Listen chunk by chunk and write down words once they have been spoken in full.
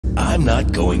I'm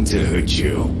not going to hurt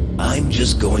you. I'm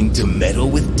just going to meddle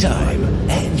with time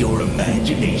and your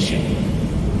imagination.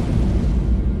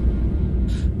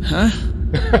 Huh?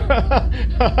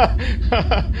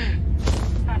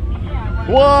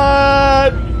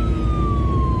 What?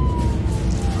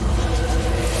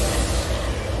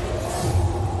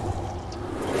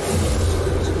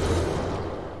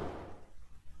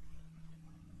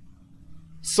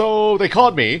 So they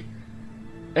caught me.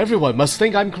 Everyone must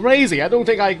think I'm crazy. I don't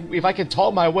think if I can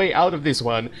talk my way out of this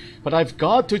one, but I've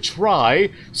got to try.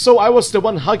 So I was the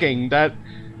one hugging that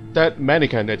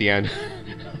mannequin at the end.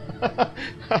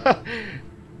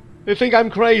 They think I'm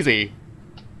crazy.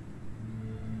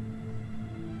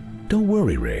 Don't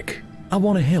worry, Rick. I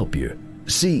want to help you.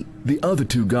 See, the other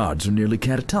two guards are nearly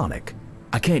catatonic.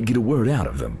 I can't get a word out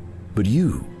of them. But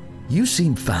you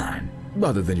seem fine,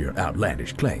 other than your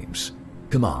outlandish claims.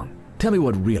 Come on, tell me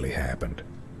what really happened.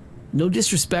 No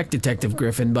disrespect, Detective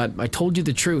Griffin, but I told you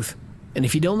the truth. And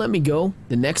if you don't let me go,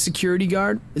 the next security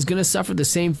guard is gonna suffer the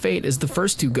same fate as the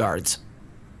first two guards.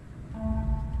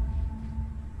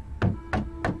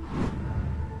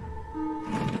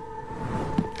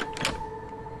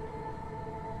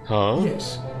 Huh?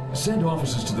 Yes, send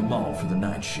officers to the mall for the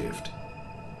night shift.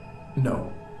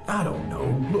 No, I don't know.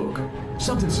 Look,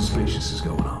 something suspicious is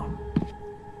going on.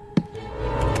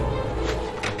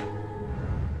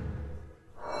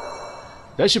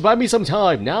 That should buy me some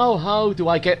time. Now how do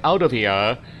I get out of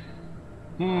here?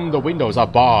 The windows are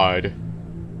barred.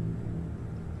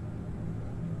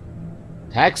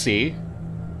 Taxi?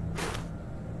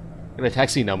 Get a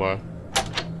taxi number.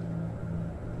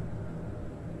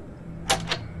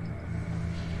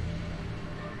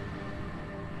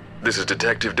 This is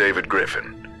Detective David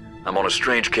Griffin. I'm on a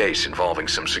strange case involving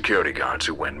some security guards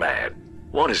who went mad.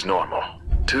 One is normal.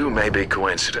 Two may be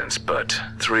coincidence, but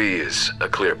three is a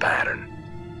clear pattern.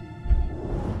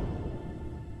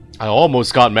 I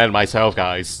almost got mad myself,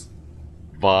 guys.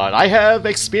 But I have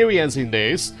experience in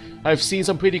this. I've seen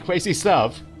some pretty crazy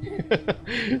stuff.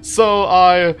 So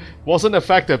I wasn't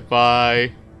affected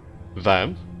by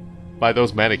them, by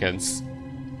those mannequins.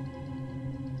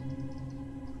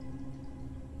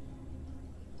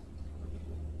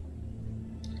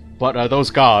 But those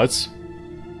guards,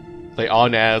 they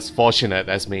aren't as fortunate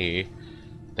as me.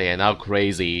 They are now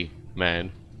crazy,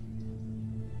 man.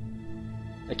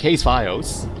 The case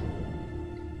files.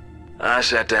 I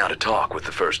sat down to talk with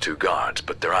the first two guards,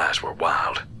 but their eyes were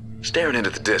wild, staring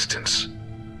into the distance.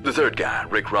 The third guy,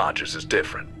 Rick Rogers, is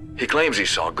different. He claims he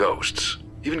saw ghosts.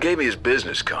 Even gave me his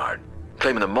business card,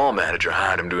 claiming the mall manager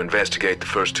hired him to investigate the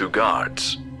first two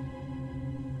guards.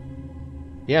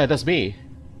 Yeah, that's me.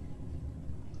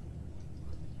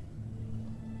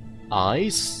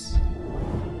 Eyes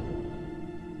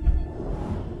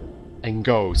and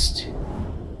ghost.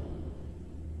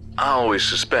 I always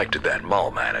suspected that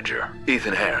mall manager,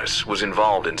 Ethan Harris, was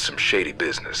involved in some shady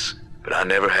business, but I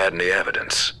never had any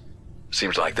evidence.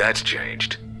 Seems like that's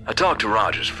changed. I talked to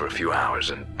Rogers for a few hours,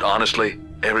 and honestly,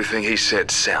 everything he said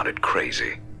sounded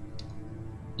crazy.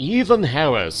 Ethan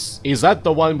Harris, is that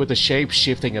the one with the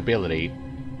shape-shifting ability?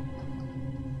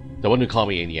 The one who called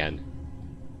me in the end.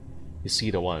 Is he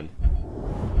the one?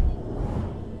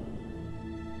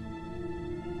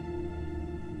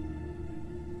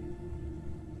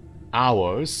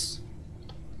 Hours.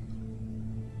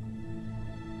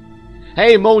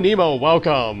 Hey Mo Nemo,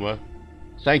 welcome!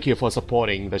 Thank you for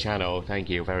supporting the channel, thank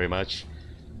you very much.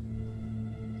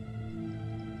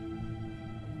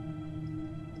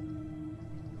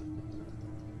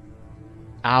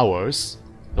 Hours?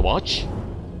 The watch?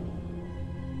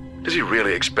 Does he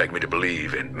really expect me to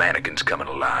believe in mannequins coming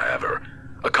alive or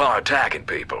a car attacking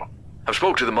people? I've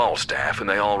spoke to the mall staff and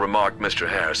they all remarked Mr.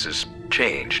 Harris has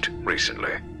changed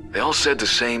recently. They all said the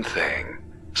same thing.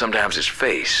 Sometimes his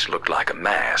face looked like a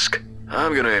mask.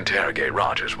 I'm gonna interrogate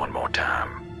Rogers one more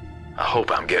time. I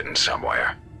hope I'm getting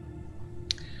somewhere.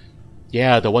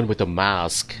 Yeah, the one with the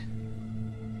mask.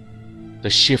 The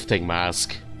shifting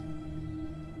mask.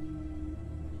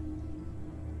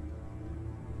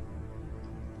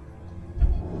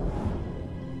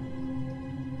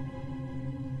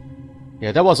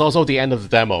 Yeah, that was also the end of the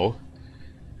demo.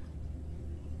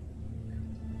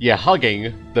 Yeah,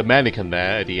 hugging the mannequin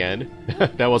there at the end.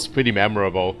 That was pretty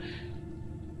memorable.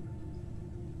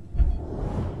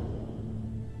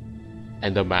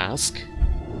 And the mask.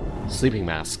 Sleeping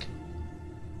mask.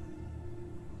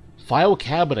 File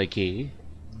cabinet key.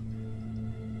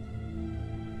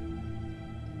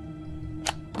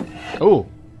 Oh!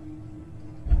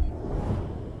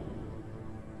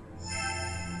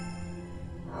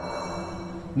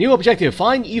 New objective,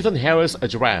 find Ethan Harris'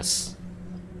 address.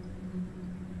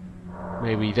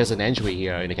 Maybe there's an entry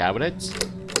here in the cabinet.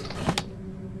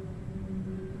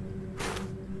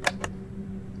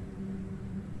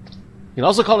 You can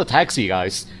also call a taxi,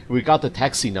 guys. We got the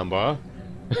taxi number.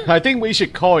 I think we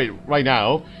should call it right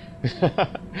now.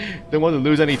 Don't want to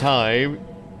lose any time.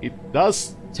 It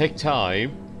does take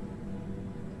time.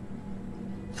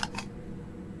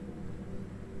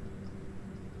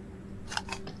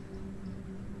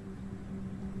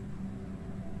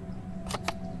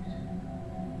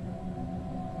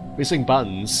 Missing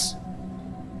buttons.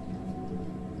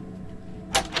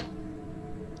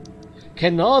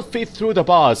 Cannot fit through the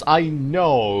bars. I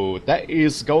know that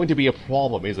is going to be a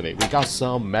problem, isn't it? We got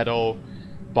some metal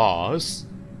bars.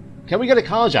 Can we get a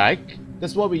car jack?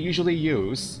 That's what we usually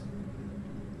use.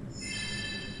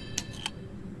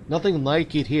 Nothing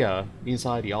like it here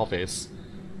inside the office.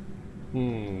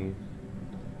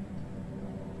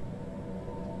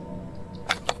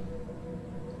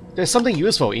 There's something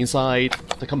useful inside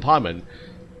the compartment.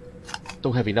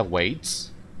 Don't have enough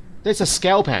weights. There's a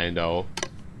scale pan though.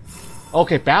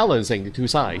 Okay, balancing the two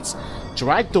sides.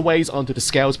 Drag the weights onto the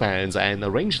scales pans and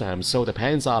arrange them so the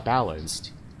pans are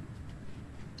balanced.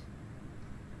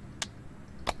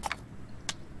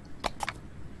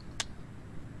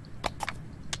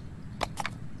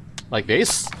 Like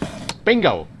this.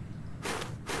 Bingo!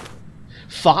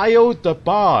 File the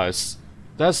bars.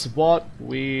 That's what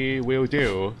we will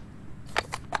do.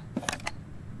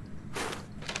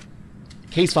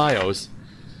 Case files.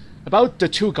 About the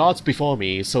two gods before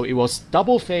me, so it was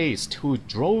double-faced who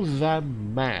drove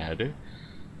them mad.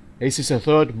 This is the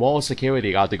third more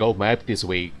security guard to go mad this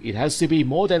week. It has to be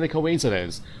more than a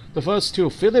coincidence. The first two,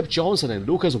 Philip Johnson and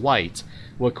Lucas White,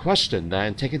 were questioned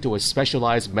and taken to a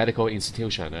specialized medical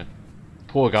institution.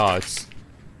 Poor guards.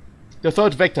 The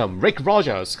third victim, Rick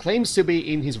Rogers, claims to be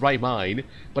in his right mind,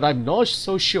 but I'm not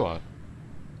so sure.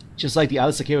 Just like the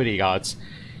other security guards,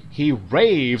 he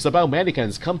raves about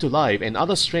mannequins come to life and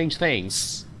other strange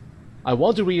things. I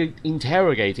want to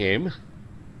re-interrogate him.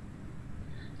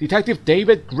 Detective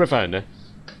David Griffin.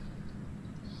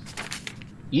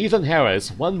 Ethan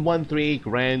Harris, 113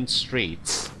 Grand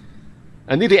Street.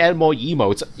 I need to add more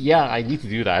emotes. Yeah, I need to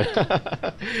do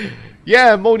that.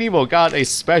 Yeah, Mo Nemo got a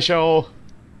special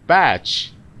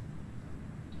badge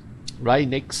right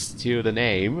next to the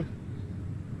name.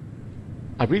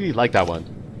 I really like that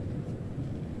one.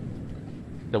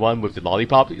 The one with the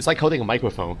lollipop. It's like holding a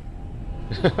microphone.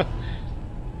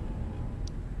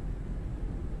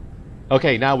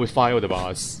 Okay, now we file the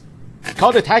bars.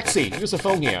 Call the taxi! Use the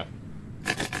phone here.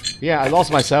 Yeah, I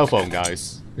lost my cell phone,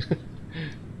 guys.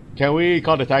 Can we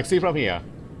call the taxi from here?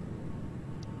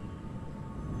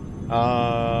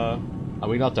 Are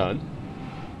we not done?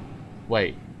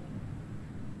 Wait.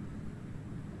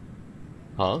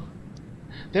 Huh?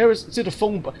 There is the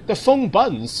phone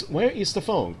buttons. Where is the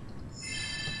phone?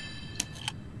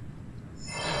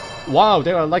 Wow,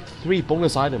 there are like 3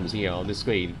 bonus items here on the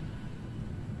screen.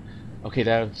 Okay,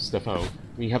 there's the phone.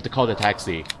 We have to call the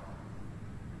taxi.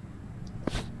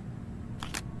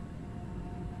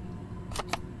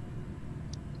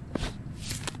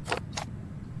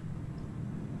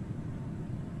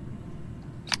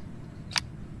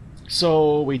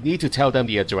 So we need to tell them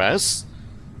the address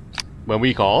when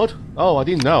we called? Oh, I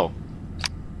didn't know.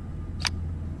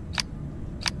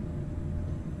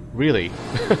 Really?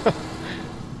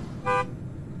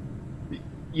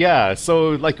 Yeah, so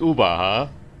like Uber, huh?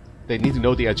 They need to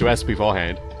know the address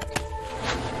beforehand.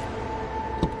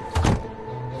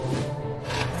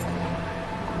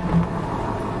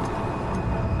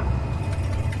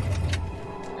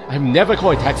 I've never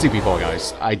called a taxi before,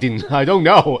 guys. I don't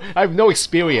know. I have no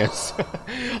experience.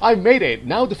 I made it.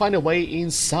 Now to find a way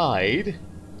inside.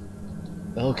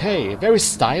 Okay, very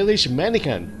stylish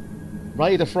mannequin.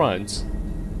 Right at the front.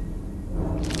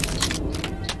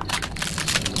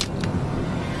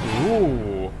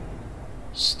 Ooh.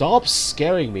 Stop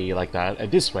scaring me like that.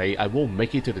 At this way, I won't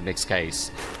make it to the next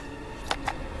case.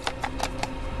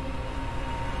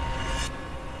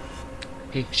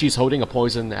 Okay, she's holding a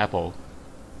poison apple.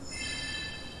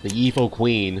 The evil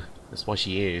queen. That's what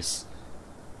she is.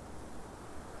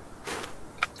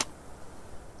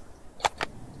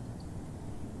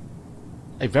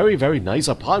 A very, very nice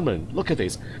apartment. Look at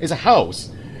this. It's a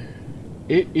house.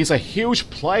 It is a huge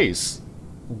place.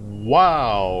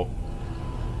 Wow.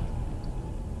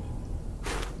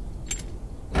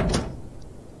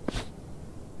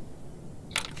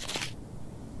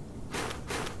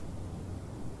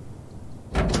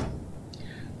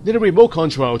 Need a remote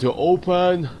control to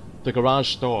open the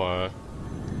garage door.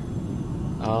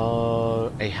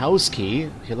 A house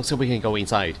key. Okay, looks like we can go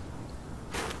inside.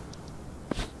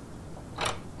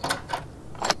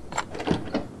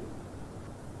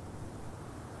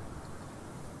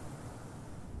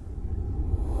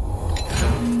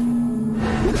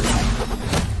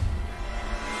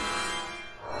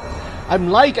 I'm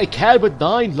like a cat with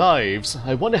 9 lives.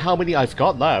 I wonder how many I've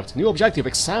got left. New objective,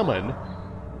 examine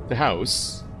the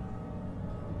house.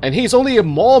 And he's only a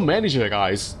mall manager,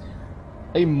 guys.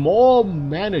 A mall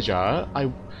manager?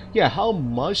 Yeah, how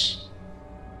much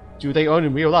do they earn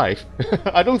in real life?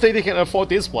 I don't think they can afford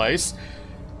this place.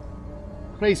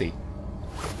 Crazy.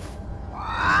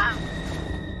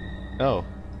 Oh.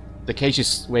 The cage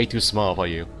is way too small for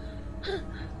you.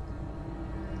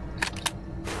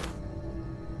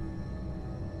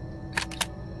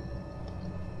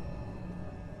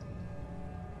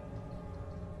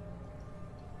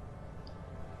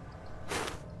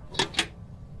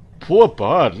 Poor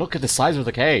bird, look at the size of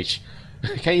the cage.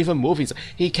 He can't even move inside.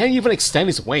 He can't even extend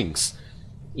his wings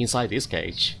inside this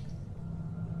cage.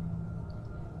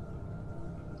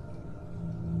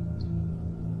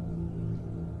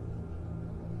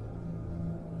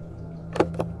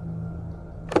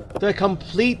 The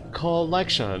complete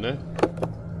collection.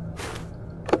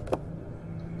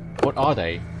 What are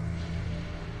they?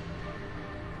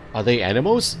 Are they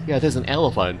animals? Yeah, there's an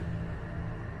elephant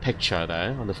picture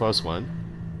there on the first one.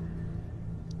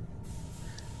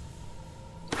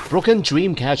 Broken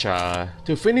dream catcher.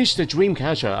 To finish the dream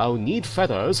catcher, I'll need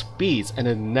feathers, beads, and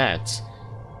a net.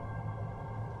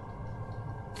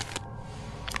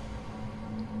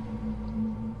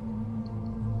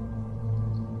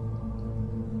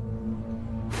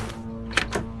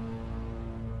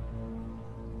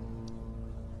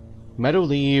 Metal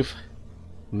leaf.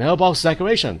 Mailbox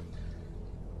decoration.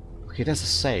 Okay, that's a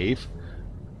save.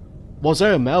 Was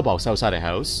there a mailbox outside the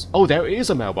house? Oh, there is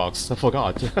a mailbox. I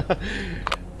forgot.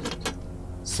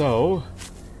 So,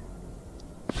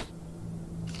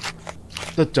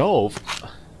 the dove.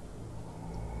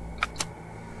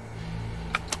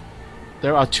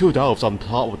 There are 2 doves on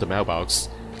top of the mailbox.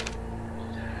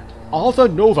 Arthur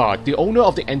Novak, the owner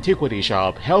of the antiquity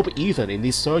shop, helped Ethan in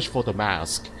his search for the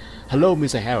mask. Hello,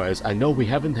 Mr. Harris. I know we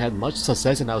haven't had much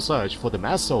success in our search for the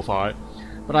mask so far,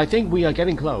 but I think we are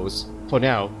getting close. For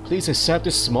now, please accept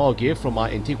this small gift from my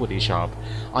antiquity shop.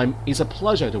 It's a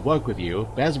pleasure to work with you.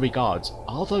 Best regards,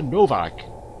 Arthur Novak.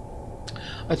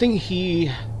 I think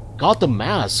he got the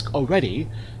mask already.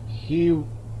 He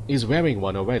is wearing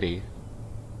one already.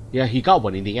 Yeah, he got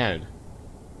one in the end.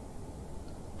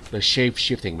 The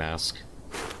shape-shifting mask.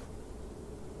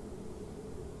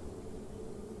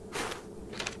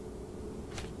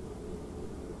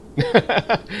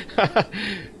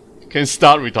 Can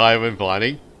start retirement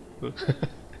planning.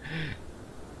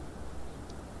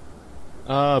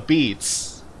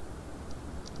 Beads.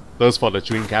 Those for the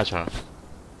dream catcher.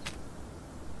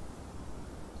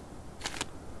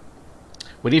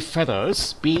 We need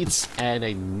feathers, beads, and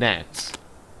a net.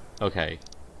 Okay.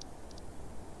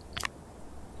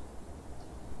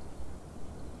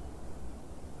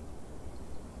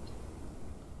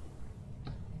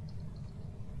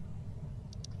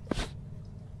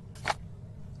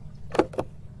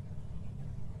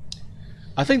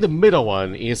 I think the middle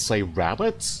one is a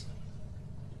rabbit.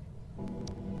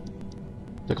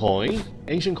 The coin?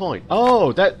 Ancient coin.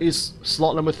 Oh, that is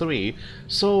slot number 3.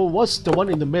 So what's the one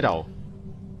in the middle?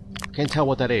 Can't tell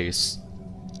what that is.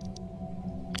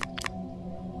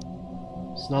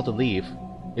 It's not the leaf.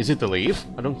 Is it the leaf?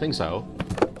 I don't think so.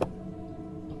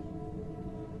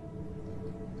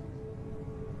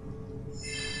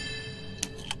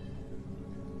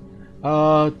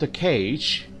 The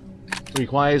cage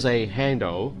requires a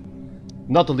handle.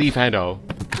 Not the leaf handle.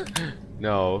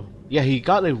 No. Yeah, he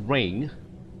got a ring.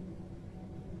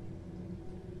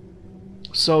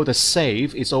 So the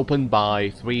safe is opened by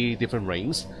 3 different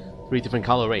rings. 3 different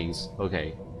color rings.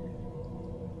 Okay.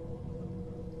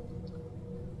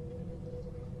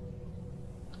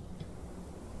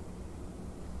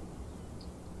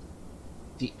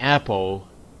 The apple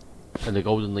and the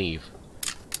golden leaf.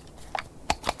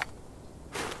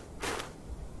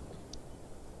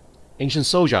 Ancient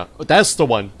soldier. Oh, that's the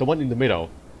one in the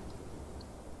middle.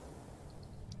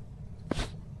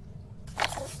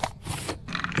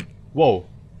 Whoa.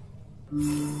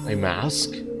 A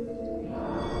mask?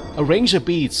 Arrange the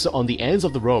beads on the ends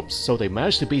of the ropes so they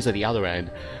match the beads at the other end.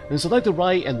 And select the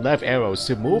right and left arrows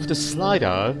to move the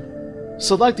slider.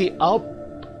 Select the up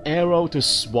arrow to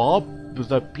swap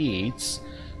the beads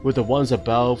with the ones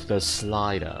above the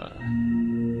slider.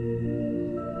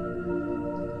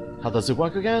 How does it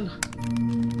work again?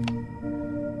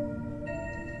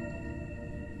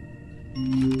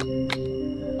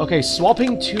 Okay,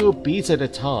 swapping 2 beads at a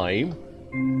time.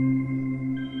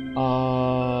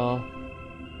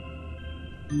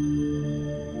 The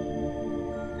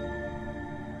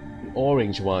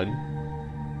orange one.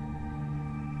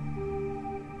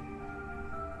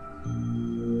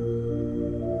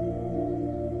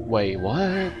 Wait,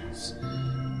 what?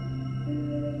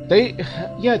 They...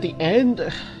 Yeah, the end...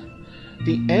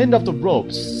 The end of the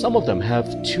ropes, some of them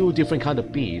have 2 different kind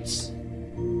of beads.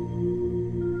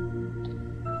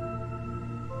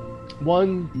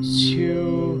 1,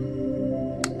 2...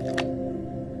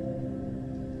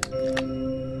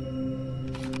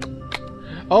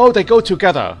 Oh, they go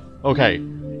together. Okay.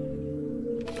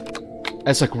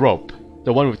 As a rope.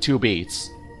 The one with 2 beads.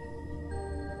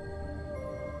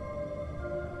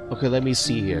 Okay, let me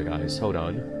see here, guys. Hold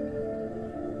on.